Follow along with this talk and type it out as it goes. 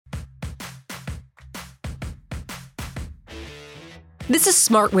This is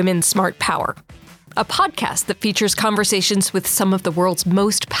Smart Women, Smart Power, a podcast that features conversations with some of the world's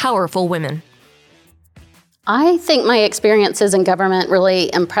most powerful women. I think my experiences in government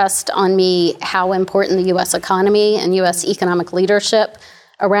really impressed on me how important the U.S. economy and U.S. economic leadership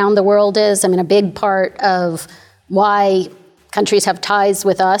around the world is. I mean, a big part of why countries have ties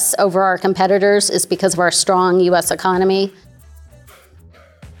with us over our competitors is because of our strong U.S. economy.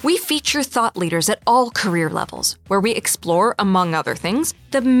 We feature thought leaders at all career levels, where we explore, among other things,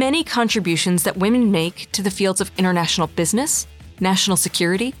 the many contributions that women make to the fields of international business, national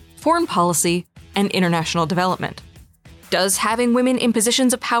security, foreign policy, and international development. Does having women in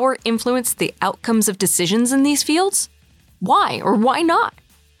positions of power influence the outcomes of decisions in these fields? Why or why not?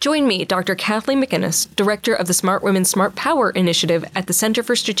 Join me, Dr. Kathleen McInnis, Director of the Smart Women, Smart Power initiative at the Center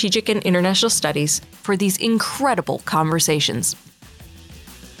for Strategic and International Studies, for these incredible conversations.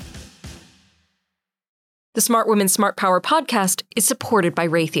 The Smart Women, Smart Power podcast is supported by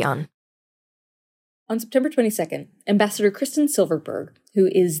Raytheon. On September 22nd, Ambassador Kristen Silverberg, who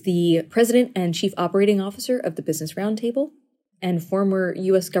is the President and Chief Operating Officer of the Business Roundtable and former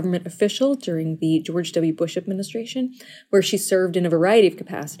U.S. government official during the George W. Bush administration, where she served in a variety of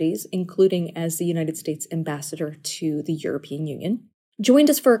capacities, including as the United States Ambassador to the European Union, joined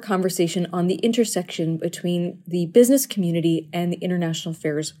us for a conversation on the intersection between the business community and the international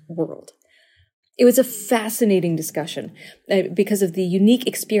affairs world. It was a fascinating discussion because of the unique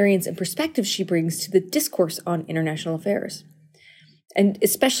experience and perspective she brings to the discourse on international affairs. And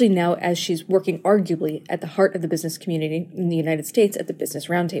especially now as she's working arguably at the heart of the business community in the United States at the Business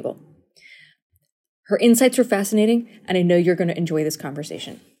Roundtable. Her insights were fascinating, and I know you're going to enjoy this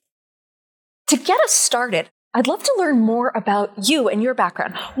conversation. To get us started, I'd love to learn more about you and your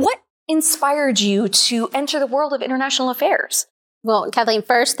background. What inspired you to enter the world of international affairs? Well, Kathleen,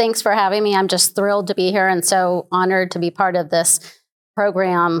 first, thanks for having me. I'm just thrilled to be here and so honored to be part of this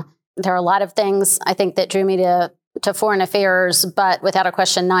program. There are a lot of things I think that drew me to foreign affairs, but without a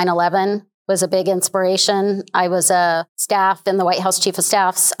question, 9/11 was a big inspiration. I was a staff in the White House Chief of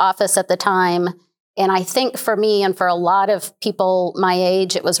Staff's office at the time. And I think for me and for a lot of people my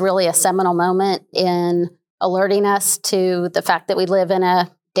age, it was really a seminal moment in alerting us to the fact that we live in a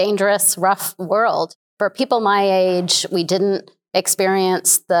dangerous, rough world. For people my age, we didn't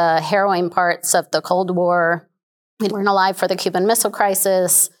experience the harrowing parts of the Cold War. We weren't alive for the Cuban Missile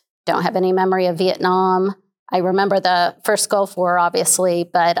Crisis, don't have any memory of Vietnam. I remember the first Gulf War, obviously,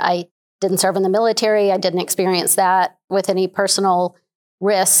 but I didn't serve in the military. I didn't experience that with any personal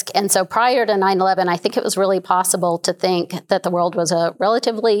risk. And so prior to 9/11, I think it was really possible to think that the world was a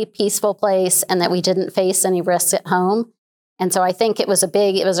relatively peaceful place and that we didn't face any risks at home. And so I think it was an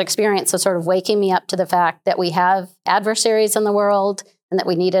experience of sort of waking me up to the fact that we have adversaries in the world and that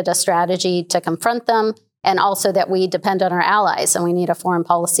we needed a strategy to confront them, and also that we depend on our allies and we need a foreign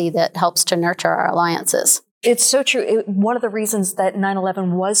policy that helps to nurture our alliances. It's so true. One of the reasons that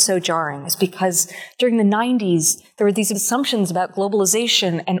 9/11 was so jarring is because during the 90s, there were these assumptions about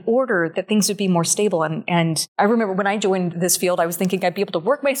globalization and order that things would be more stable. And I remember when I joined this field, I was thinking I'd be able to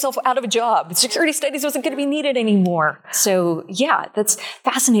work myself out of a job. Security studies wasn't going to be needed anymore. So yeah, that's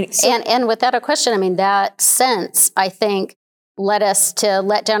fascinating. And without a question, I mean, that sense, I think, led us to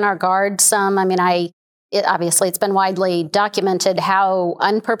let down our guard some. I mean, obviously, it's been widely documented how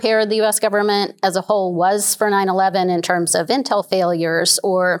unprepared the U.S. government as a whole was for 9/11 in terms of intel failures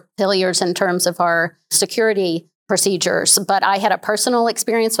or failures in terms of our security procedures. But I had a personal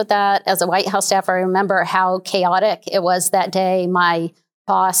experience with that. As a White House staffer, I remember how chaotic it was that day. My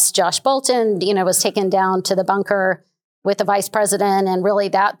boss, Josh Bolton, was taken down to the bunker with the vice president. And really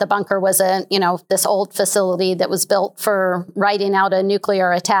the bunker was this old facility that was built for riding out a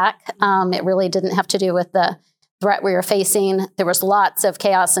nuclear attack. It really didn't have to do with the threat we were facing. There was lots of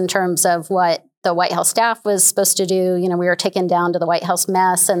chaos in terms of what the White House staff was supposed to do. We were taken down to the White House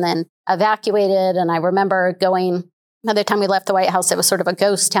mess and then evacuated. And I remember by the time we left the White House, it was sort of a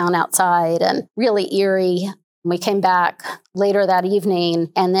ghost town outside and really eerie. We came back later that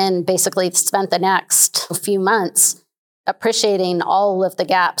evening and then basically spent the next few months appreciating all of the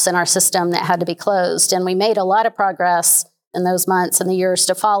gaps in our system that had to be closed. And we made a lot of progress in those months and the years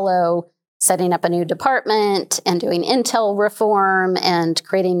to follow, setting up a new department and doing intel reform and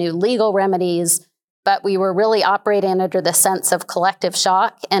creating new legal remedies. But we were really operating under the sense of collective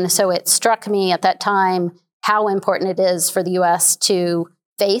shock. And so it struck me at that time how important it is for the U.S. to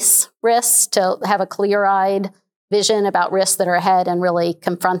face risks, to have a clear-eyed vision about risks that are ahead and really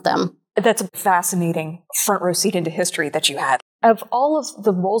confront them. That's a fascinating front row seat into history that you had. Of all of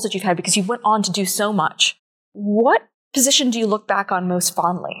the roles that you've had, because you went on to do so much, what position do you look back on most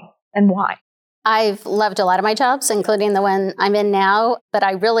fondly and why? I've loved a lot of my jobs, including the one I'm in now, but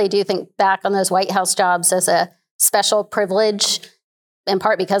I really do think back on those White House jobs as a special privilege, in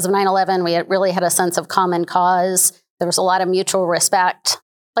part because of 9/11. We really had a sense of common cause. There was a lot of mutual respect,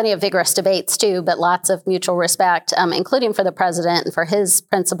 plenty of vigorous debates too, but lots of mutual respect, including for the president and for his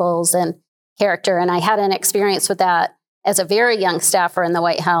principles and character. And I had an experience with that as a very young staffer in the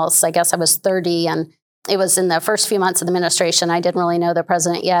White House. I guess I was 30, and it was in the first few months of the administration. I didn't really know the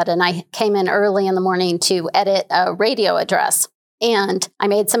president yet. And I came in early in the morning to edit a radio address. And I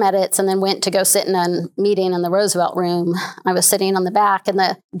made some edits and then went to go sit in a meeting in the Roosevelt Room. I was sitting on the back, and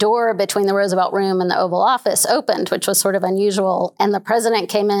the door between the Roosevelt Room and the Oval Office opened, which was sort of unusual. And the president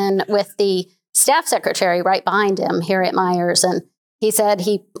came in with the staff secretary right behind him, Harriet Myers. And he said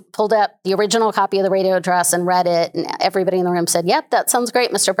he pulled up the original copy of the radio address and read it. And everybody in the room said, "Yep, that sounds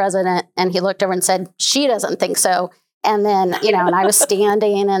great, Mr. President." And he looked over and said, "She doesn't think so." And then, and I was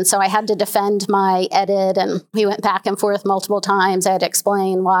standing. And so I had to defend my edit. And we went back and forth multiple times. I had to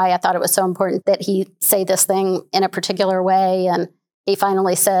explain why I thought it was so important that he say this thing in a particular way. And he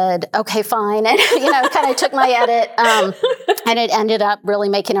finally said, "Okay, fine." And, kind of took my edit. And it ended up really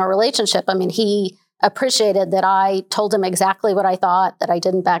making our relationship. I mean, he appreciated that I told him exactly what I thought, that I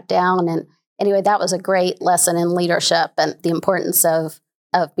didn't back down. And anyway, that was a great lesson in leadership and the importance of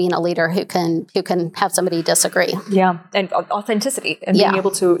being a leader who can have somebody disagree. Yeah, and authenticity and being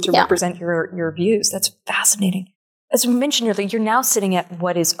able to represent your views. That's fascinating. As we mentioned earlier, you're now sitting at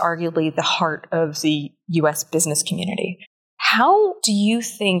what is arguably the heart of the U.S. business community. How do you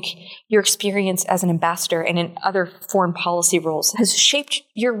think your experience as an ambassador and in other foreign policy roles has shaped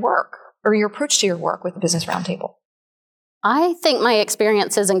your work or your approach to your work with the Business Roundtable? I think my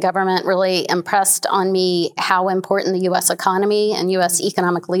experiences in government really impressed on me how important the U.S. economy and U.S.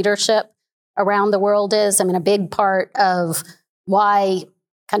 economic leadership around the world is. I mean, a big part of why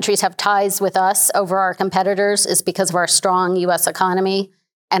countries have ties with us over our competitors is because of our strong U.S. economy.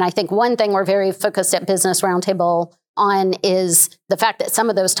 And I think one thing we're very focused at Business Roundtable on is the fact that some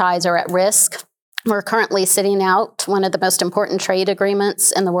of those ties are at risk. We're currently sitting out one of the most important trade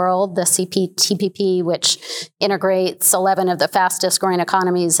agreements in the world, the CPTPP, which integrates 11 of the fastest growing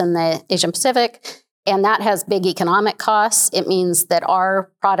economies in the Asian Pacific. And that has big economic costs. It means that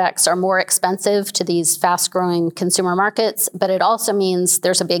our products are more expensive to these fast growing consumer markets. But it also means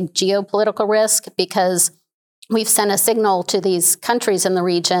there's a big geopolitical risk because we've sent a signal to these countries in the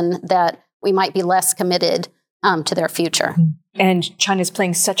region that we might be less committed to their future. And China is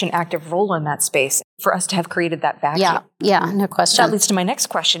playing such an active role in that space for us to have created that vacuum. Yeah, no question. That leads to my next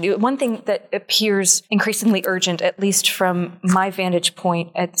question. One thing that appears increasingly urgent, at least from my vantage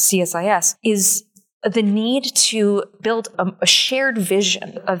point at CSIS, is the need to build a shared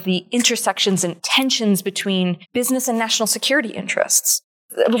vision of the intersections and tensions between business and national security interests.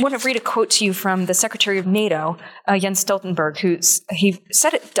 I want to read a quote to you from the Secretary of NATO, Jens Stoltenberg, he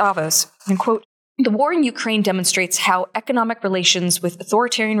said at Davos, and quote, "The war in Ukraine demonstrates how economic relations with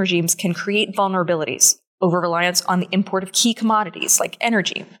authoritarian regimes can create vulnerabilities, over-reliance on the import of key commodities like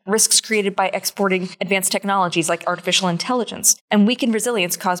energy, risks created by exporting advanced technologies like artificial intelligence, and weakened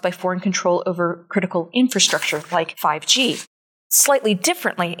resilience caused by foreign control over critical infrastructure like 5G. Slightly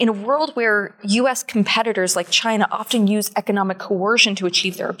differently, in a world where U.S. competitors like China often use economic coercion to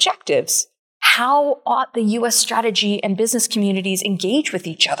achieve their objectives, how ought the U.S. strategy and business communities engage with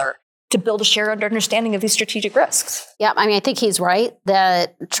each other to build a shared understanding of these strategic risks?" Yeah, I mean, I think he's right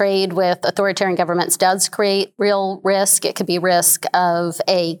that trade with authoritarian governments does create real risk. It could be risk of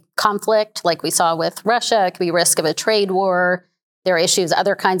a conflict like we saw with Russia. It could be risk of a trade war. There are issues,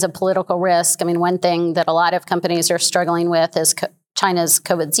 other kinds of political risk. I mean, one thing that a lot of companies are struggling with is China's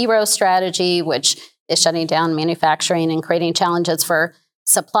COVID-0 strategy, which is shutting down manufacturing and creating challenges for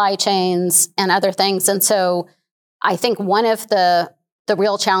supply chains and other things. And so I think one of the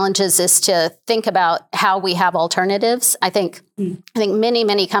real challenges is to think about how we have alternatives. I think many,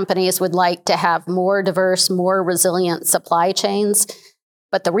 many companies would like to have more diverse, more resilient supply chains.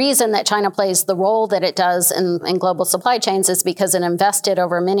 But the reason that China plays the role that it does in global supply chains is because it invested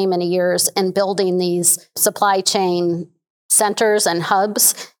over many, many years in building these supply chain centers and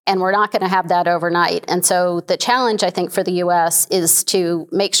hubs, and we're not going to have that overnight. And so the challenge, I think, for the U.S. is to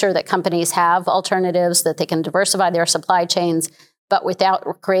make sure that companies have alternatives, that they can diversify their supply chains, but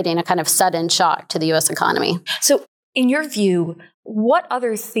without creating a kind of sudden shock to the U.S. economy. So in your view, what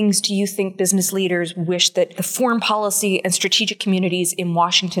other things do you think business leaders wish that the foreign policy and strategic communities in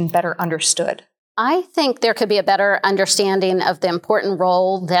Washington better understood? I think there could be a better understanding of the important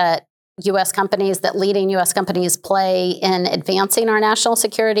role that U.S. companies, that leading U.S. companies play in advancing our national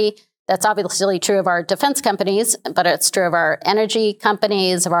security. That's obviously true of our defense companies, but it's true of our energy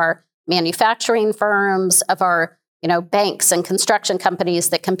companies, of our manufacturing firms, of our banks and construction companies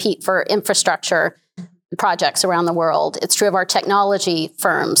that compete for infrastructure projects around the world. It's true of our technology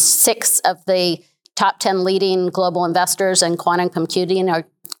firms. 6 of the top 10 leading global investors in quantum computing are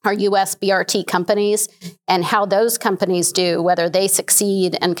U.S. BRT companies, and how those companies do, whether they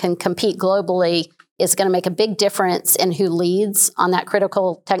succeed and can compete globally, is going to make a big difference in who leads on that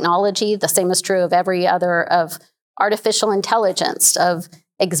critical technology. The same is true of every other, of artificial intelligence, of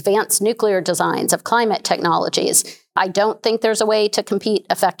advanced nuclear designs, of climate technologies. I don't think there's a way to compete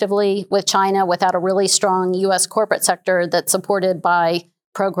effectively with China without a really strong U.S. corporate sector that's supported by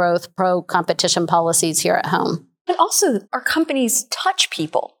pro-growth, pro-competition policies here at home. But also, our companies touch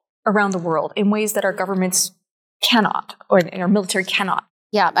people around the world in ways that our governments cannot, or our military cannot.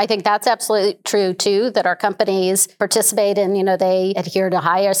 Yeah, I think that's absolutely true, too, that our companies participate in, they adhere to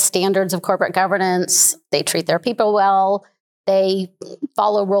higher standards of corporate governance. They treat their people well. They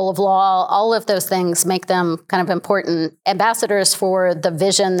follow rule of law. All of those things make them kind of important ambassadors for the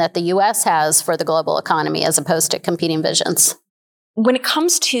vision that the U.S. has for the global economy, as opposed to competing visions. When it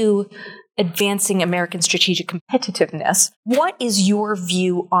comes to advancing American strategic competitiveness, what is your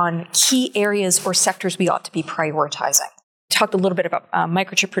view on key areas or sectors we ought to be prioritizing? Talked a little bit about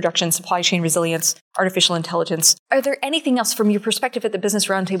microchip production, supply chain resilience, artificial intelligence. Are there anything else from your perspective at the Business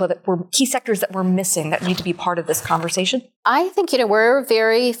Roundtable that were key sectors that we're missing that need to be part of this conversation? I think, we're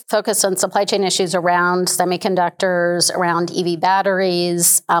very focused on supply chain issues around semiconductors, around EV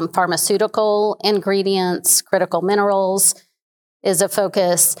batteries, pharmaceutical ingredients, critical minerals is a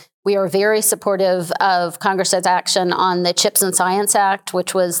focus. We are very supportive of Congress's action on the CHIPS and Science Act,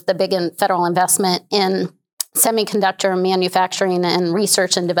 which was the big federal investment in semiconductor manufacturing and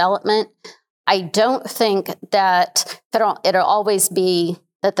research and development. I don't think that it'll always be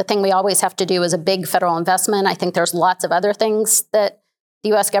that the thing we always have to do is a big federal investment. I think there's lots of other things that the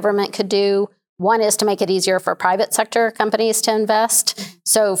U.S. government could do. One is to make it easier for private sector companies to invest.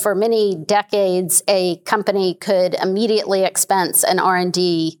 So for many decades, a company could immediately expense an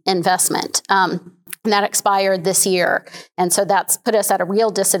R&D investment. And that expired this year. And so that's put us at a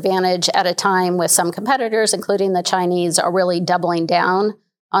real disadvantage at a time with some competitors, including the Chinese, are really doubling down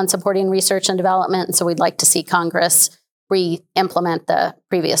on supporting research and development. And so we'd like to see Congress re-implement the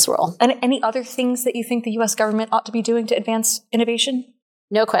previous rule. And any other things that you think the U.S. government ought to be doing to advance innovation?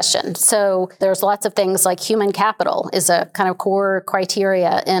 No question. So there's lots of things like human capital is a kind of core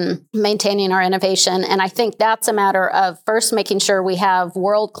criteria in maintaining our innovation. And I think that's a matter of first making sure we have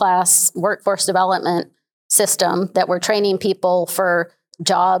world-class workforce development system, that we're training people for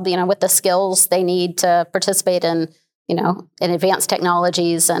job, with the skills they need to participate in advanced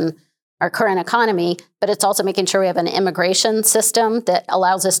technologies and our current economy. But it's also making sure we have an immigration system that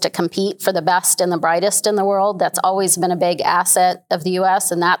allows us to compete for the best and the brightest in the world. That's always been a big asset of the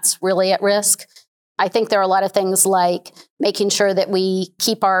U.S., and that's really at risk. I think there are a lot of things like making sure that we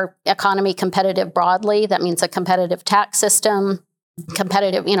keep our economy competitive broadly. That means a competitive tax system,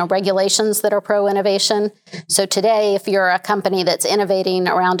 competitive, regulations that are pro-innovation. So today, if you're a company that's innovating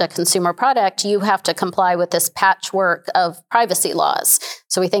around a consumer product, you have to comply with this patchwork of privacy laws.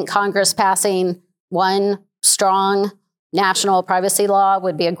 So we think Congress passing one strong national privacy law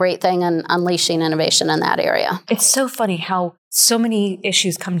would be a great thing in unleashing innovation in that area. It's so funny how so many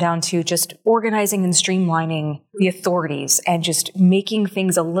issues come down to just organizing and streamlining the authorities and just making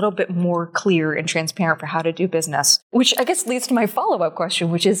things a little bit more clear and transparent for how to do business, which I guess leads to my follow-up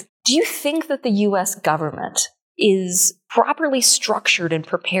question, which is, do you think that the U.S. government is properly structured and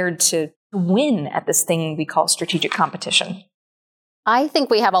prepared to win at this thing we call strategic competition? I think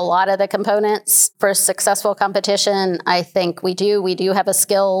we have a lot of the components for successful competition. I think we do. We do have a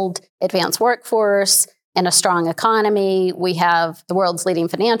skilled advanced workforce and a strong economy. We have the world's leading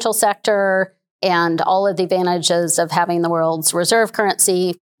financial sector and all of the advantages of having the world's reserve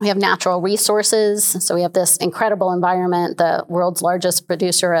currency. We have natural resources. So we have this incredible environment, the world's largest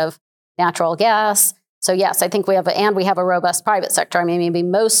producer of natural gas. So yes, I think we have a robust private sector. I mean, maybe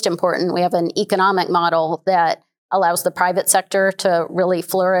most important, we have an economic model that allows the private sector to really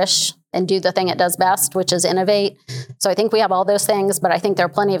flourish and do the thing it does best, which is innovate. So I think we have all those things, but I think there are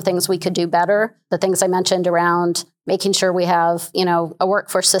plenty of things we could do better. The things I mentioned around making sure we have, a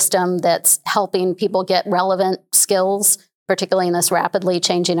workforce system that's helping people get relevant skills, particularly in this rapidly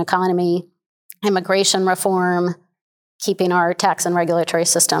changing economy, immigration reform, keeping our tax and regulatory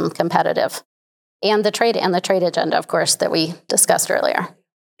system competitive, and the trade agenda, of course, that we discussed earlier.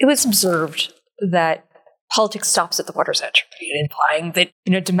 It was observed that politics stops at the water's edge, implying that,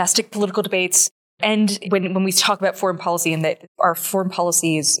 domestic political debates, and when we talk about foreign policy, and that our foreign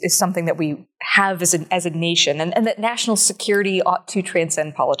policy is something that we have as a nation, and that national security ought to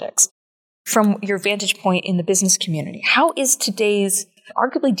transcend politics. from your vantage point in the business community, how is today's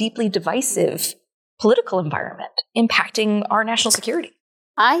arguably deeply divisive political environment impacting our national security?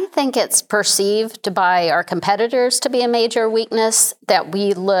 I think it's perceived by our competitors to be a major weakness, that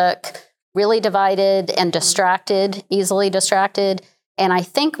we look really divided and distracted, easily distracted. And I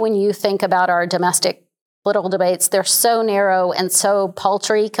think when you think about our domestic political debates, they're so narrow and so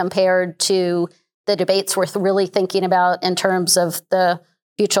paltry compared to the debates we're really thinking about in terms of the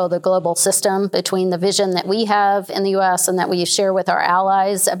future of the global system, between the vision that we have in the U.S. and that we share with our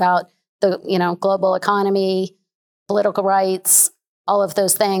allies about the global economy, political rights, all of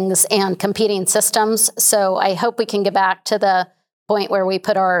those things, and competing systems. So I hope we can get back to the point where we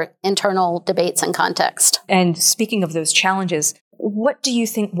put our internal debates in context. And speaking of those challenges, what do you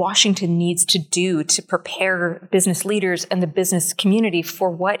think Washington needs to do to prepare business leaders and the business community for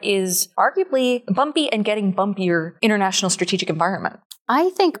what is arguably bumpy and getting bumpier international strategic environment?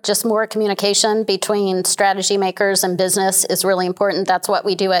 I think just more communication between strategy makers and business is really important. That's what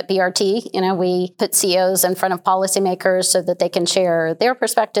we do at BRT. We put CEOs in front of policymakers so that they can share their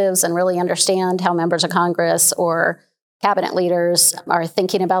perspectives and really understand how members of Congress or cabinet leaders are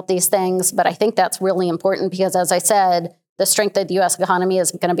thinking about these things. But I think that's really important because, as I said, the strength of the U.S. economy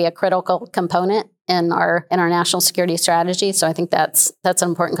is going to be a critical component in our national security strategy. So I think that's an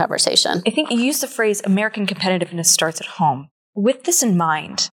important conversation. I think you used the phrase American competitiveness starts at home. With this in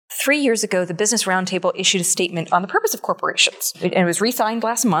mind, 3 years ago, the Business Roundtable issued a statement on the purpose of corporations. And it was re-signed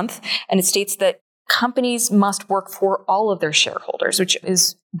last month, and it states that companies must work for all of their shareholders, which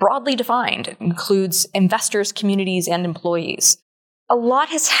is broadly defined. It includes investors, communities, and employees. A lot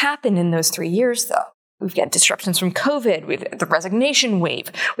has happened in those 3 years, though. We've got disruptions from COVID, we've the resignation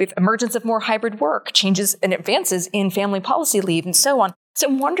wave, we've emergence of more hybrid work, changes and advances in family policy leave, and so on. So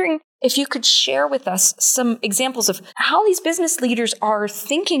I'm wondering if you could share with us some examples of how these business leaders are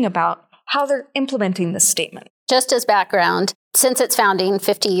thinking about how they're implementing this statement. Just as background, since its founding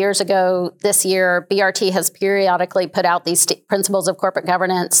 50 years ago this year, BRT has periodically put out these principles of corporate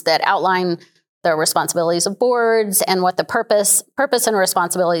governance that outline the responsibilities of boards and what the purpose and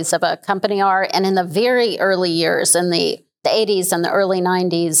responsibilities of a company are. And in the very early years, in the 80s and the early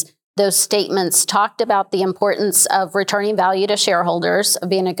 90s, those statements talked about the importance of returning value to shareholders, of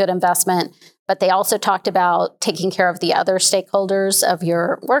being a good investment, but they also talked about taking care of the other stakeholders of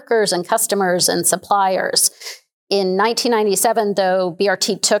your workers and customers and suppliers. In 1997, though,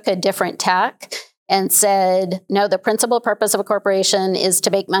 BRT took a different tack and said, no, the principal purpose of a corporation is to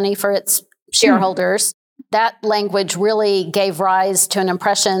make money for its shareholders. That language really gave rise to an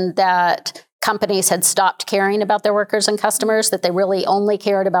impression that companies had stopped caring about their workers and customers, that they really only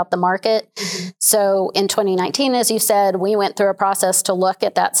cared about the market. So in 2019, as you said, we went through a process to look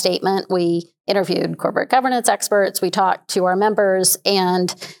at that statement. We interviewed corporate governance experts, we talked to our members,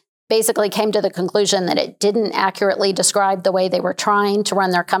 and basically came to the conclusion that it didn't accurately describe the way they were trying to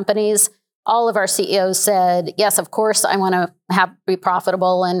run their companies. All of our CEOs said, yes, of course, I want to be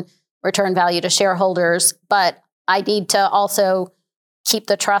profitable and return value to shareholders, but I need to also keep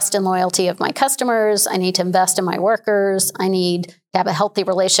the trust and loyalty of my customers. I need to invest in my workers. I need to have a healthy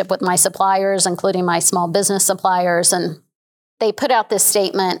relationship with my suppliers, including my small business suppliers. And they put out this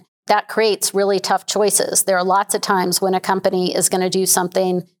statement that creates really tough choices. There are lots of times when a company is going to do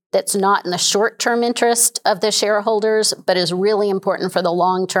something that's not in the short-term interest of the shareholders, but is really important for the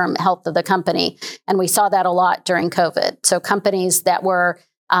long-term health of the company. And we saw that a lot during COVID. So companies that were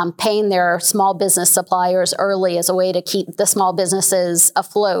paying their small business suppliers early as a way to keep the small businesses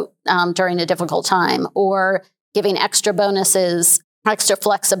afloat during a difficult time, or giving extra bonuses, extra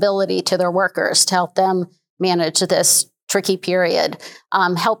flexibility to their workers to help them manage this tricky period,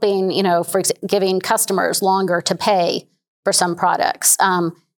 helping, giving customers longer to pay for some products.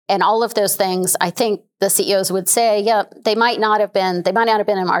 And all of those things, I think the CEOs would say, yeah, they might not have been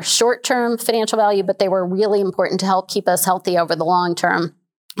in our short-term financial value, but they were really important to help keep us healthy over the long term.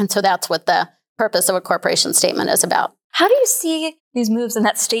 And so that's what the purpose of a corporation statement is about. How do you see these moves in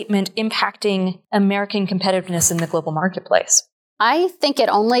that statement impacting American competitiveness in the global marketplace? I think it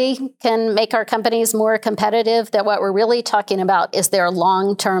only can make our companies more competitive. That what we're really talking about is their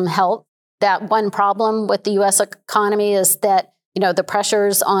long-term health. That one problem with the U.S. economy is that, the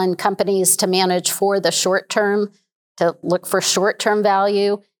pressures on companies to manage for the short term, to look for short-term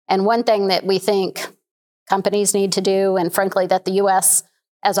value. And one thing that we think companies need to do, and frankly, that the U.S.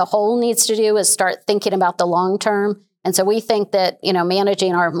 as a whole needs to do, is start thinking about the long term. And so we think that,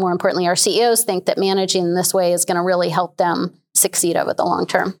 more importantly, our CEOs think that managing in this way is going to really help them succeed over the long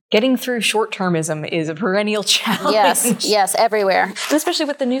term. Getting through short-termism is a perennial challenge. Yes, everywhere. Especially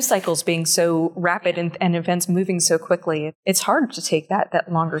with the news cycles being so rapid and events moving so quickly, it's hard to take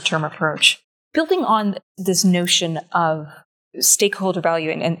that longer-term approach. Building on this notion of stakeholder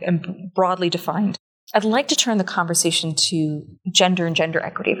value and broadly defined, I'd like to turn the conversation to gender and gender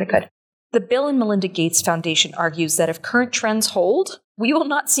equity, if I could. The Bill and Melinda Gates Foundation argues that if current trends hold, we will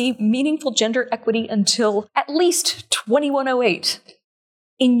not see meaningful gender equity until at least 2108.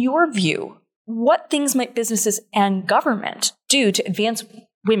 In your view, what things might businesses and government do to advance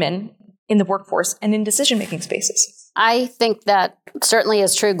women in the workforce and in decision-making spaces? I think that certainly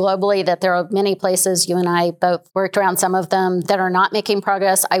is true globally, that there are many places, you and I both worked around some of them, that are not making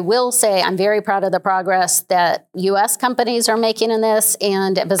progress. I will say I'm very proud of the progress that U.S. companies are making in this.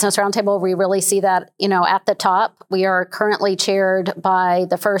 And at Business Roundtable, we really see that, at the top. We are currently chaired by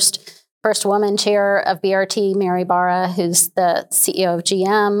the first woman chair of BRT, Mary Barra, who's the CEO of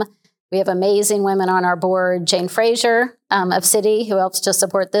GM. We have amazing women on our board, Jane Fraser of Citi, who helps to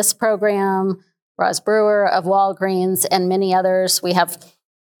support this program, Roz Brewer of Walgreens, and many others. We have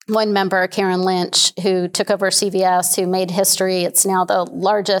one member, Karen Lynch, who took over CVS, who made history. It's now the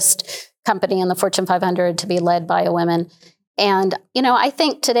largest company in the Fortune 500 to be led by a woman. And, I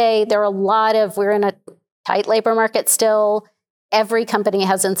think today we're in a tight labor market still. Every company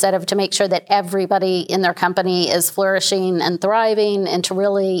has incentive to make sure that everybody in their company is flourishing and thriving, and to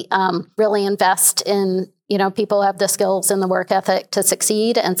really invest in, people who have the skills and the work ethic to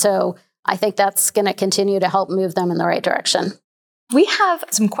succeed. And so I think that's going to continue to help move them in the right direction. We have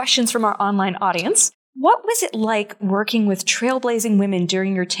some questions from our online audience. What was it like working with trailblazing women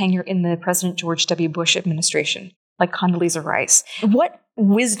during your tenure in the President George W. Bush administration, like Condoleezza Rice? What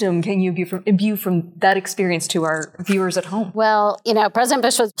wisdom can you imbue from that experience to our viewers at home? Well, President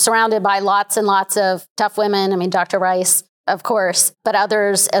Bush was surrounded by lots and lots of tough women. I mean, Dr. Rice, of course, but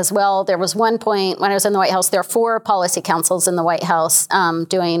others as well. There was one point when I was in the White House, there were 4 policy councils in the White House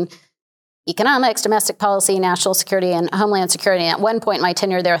doing economics, domestic policy, national security, and homeland security. And at one point in my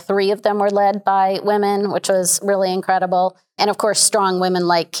tenure there, 3 of them were led by women, which was really incredible. And of course, strong women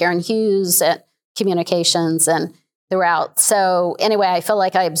like Karen Hughes at communications and throughout. So anyway, I feel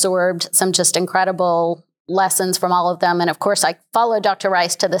like I absorbed some just incredible lessons from all of them. And of course, I followed Dr.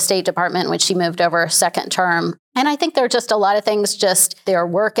 Rice to the State Department when she moved over second term. And I think there are just a lot of things, just their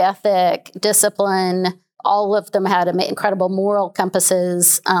work ethic, discipline. All of them had incredible moral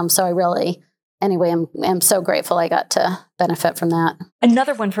compasses. So I really, I'm so grateful I got to benefit from that.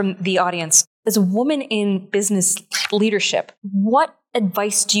 Another one from the audience. As a woman in business leadership, what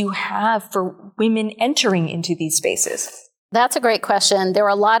advice do you have for women entering into these spaces? That's a great question. There were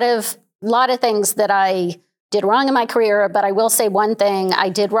a lot of things that I did wrong in my career, but I will say one thing I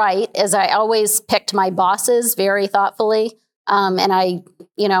did right is I always picked my bosses very thoughtfully. And I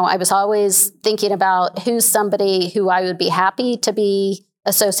was always thinking about who's somebody who I would be happy to be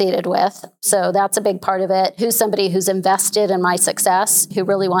associated with. So that's a big part of it. Who's somebody who's invested in my success, who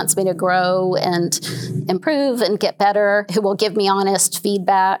really wants me to grow and improve and get better, who will give me honest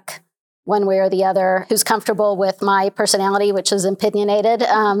feedback one way or the other, who's comfortable with my personality, which is opinionated.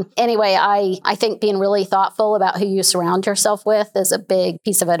 Anyway, I think being really thoughtful about who you surround yourself with is a big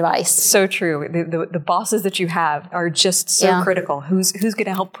piece of advice. So true. The bosses that you have are just so critical. Who's going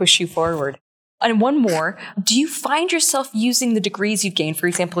to help push you forward? And one more, do you find yourself using the degrees you've gained, for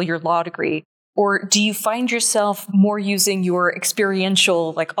example, your law degree, or do you find yourself more using your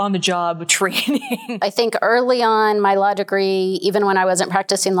experiential, like on-the-job training? I think early on, my law degree, even when I wasn't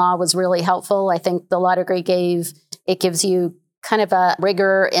practicing law, was really helpful. I think the law degree gives you kind of a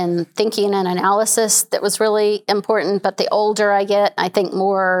rigor in thinking and analysis that was really important. But the older I get, I think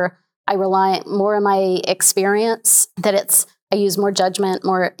I rely more on my experience, I use more judgment,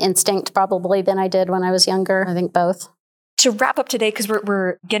 more instinct probably than I did when I was younger. I think both. To wrap up today, because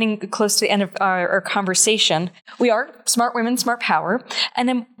we're getting close to the end of our conversation, we are Smart Women, Smart Power. And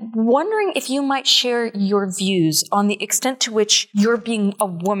I'm wondering if you might share your views on the extent to which your being a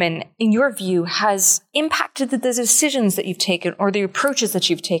woman, in your view, has impacted the decisions that you've taken or the approaches that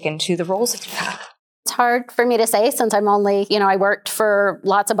you've taken to the roles that you've had. It's hard for me to say since I'm only, I worked for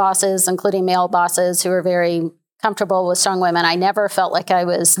lots of bosses, including male bosses who are very comfortable with strong women. I never felt like I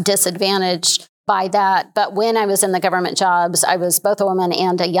was disadvantaged by that. But when I was in the government jobs, I was both a woman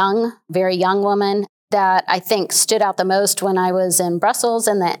and a very young woman that I think stood out the most when I was in Brussels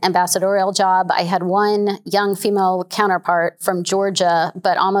in the ambassadorial job. I had one young female counterpart from Georgia,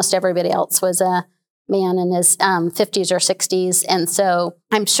 but almost everybody else was a man in his 50s or 60s. And so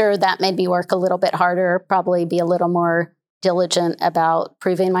I'm sure that made me work a little bit harder, probably be a little more diligent about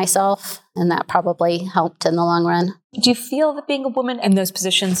proving myself, and that probably helped in the long run. Do you feel that being a woman in those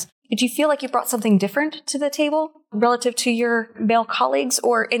positions, do you feel like you brought something different to the table relative to your male colleagues?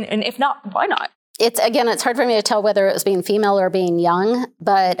 And if not, why not? It's hard for me to tell whether it was being female or being young,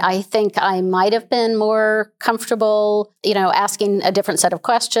 but I think I might have been more comfortable, asking a different set of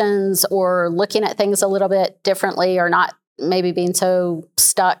questions or looking at things a little bit differently, or not maybe being so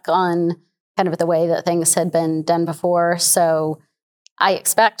stuck on kind of the way that things had been done before. So I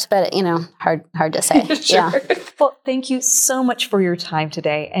expect, but hard to say. Sure. Yeah. Well, thank you so much for your time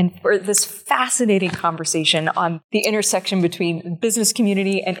today and for this fascinating conversation on the intersection between business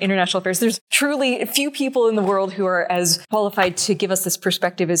community and international affairs. There's truly few people in the world who are as qualified to give us this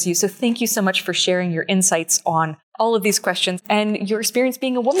perspective as you. So thank you so much for sharing your insights on all of these questions and your experience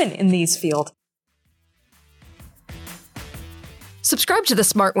being a woman in these fields. Subscribe to the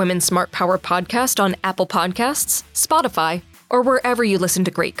Smart Women, Smart Power podcast on Apple Podcasts, Spotify, or wherever you listen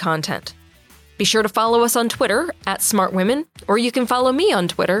to great content. Be sure to follow us on Twitter @SmartWomen, or you can follow me on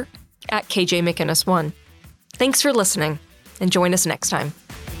Twitter @KJMcInnis1. Thanks for listening, and join us next time.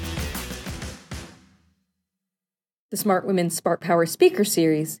 The Smart Women, Smart Power speaker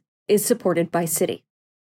series is supported by Citi.